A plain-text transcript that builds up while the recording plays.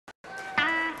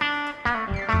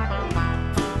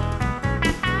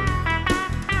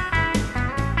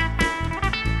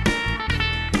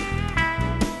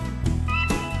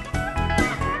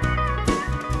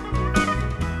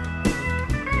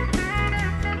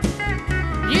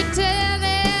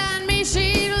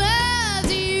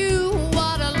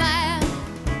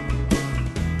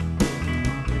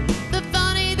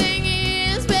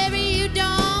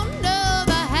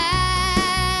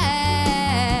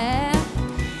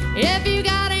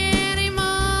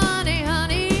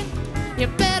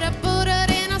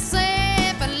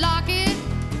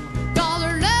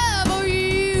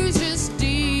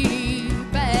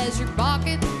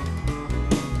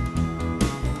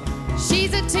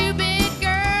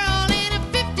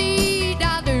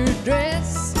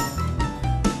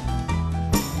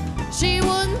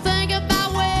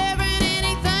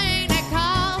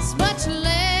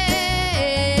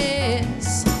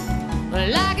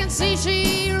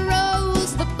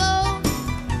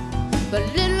but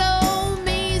little old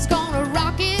me's gonna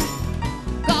rock it,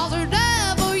 'cause her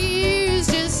love for you's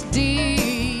just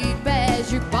deep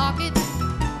as your pocket.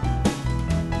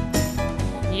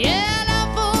 Yeah,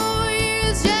 love for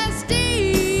you's just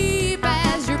deep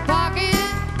as your pocket.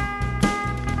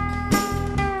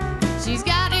 She's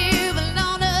got you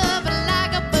blown up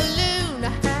like a balloon,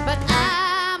 but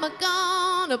I'm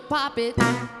gonna pop it.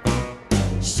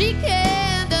 She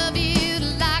can't love you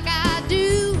like I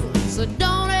do, so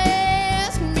don't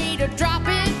ask me to drop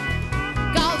it,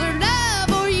 'cause her love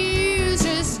for you's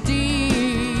just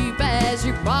deep as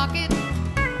your pocket.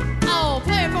 Oh,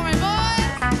 play it for me, boys.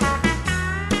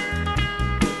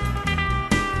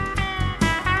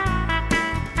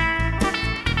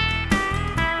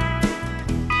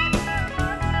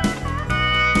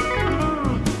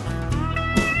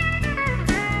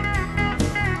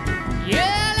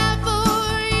 Yeah, love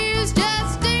for you's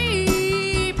just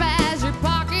deep as your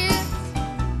pocket.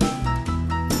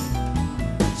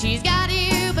 She's got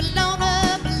you blown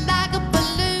up like a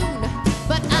balloon,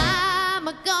 but I'm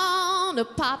gonna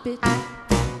pop it.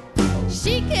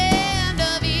 She can't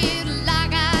love you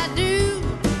like I do,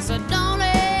 so don't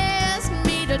ask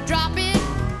me to drop it,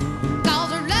 'cause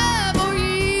her love for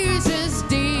you's just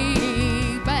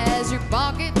deep as your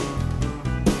pocket.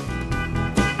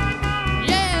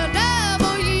 Yeah, love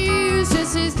for you's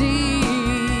just as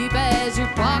deep as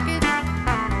your pocket.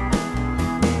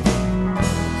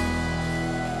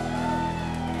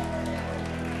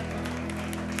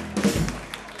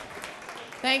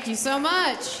 Thank you so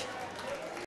much.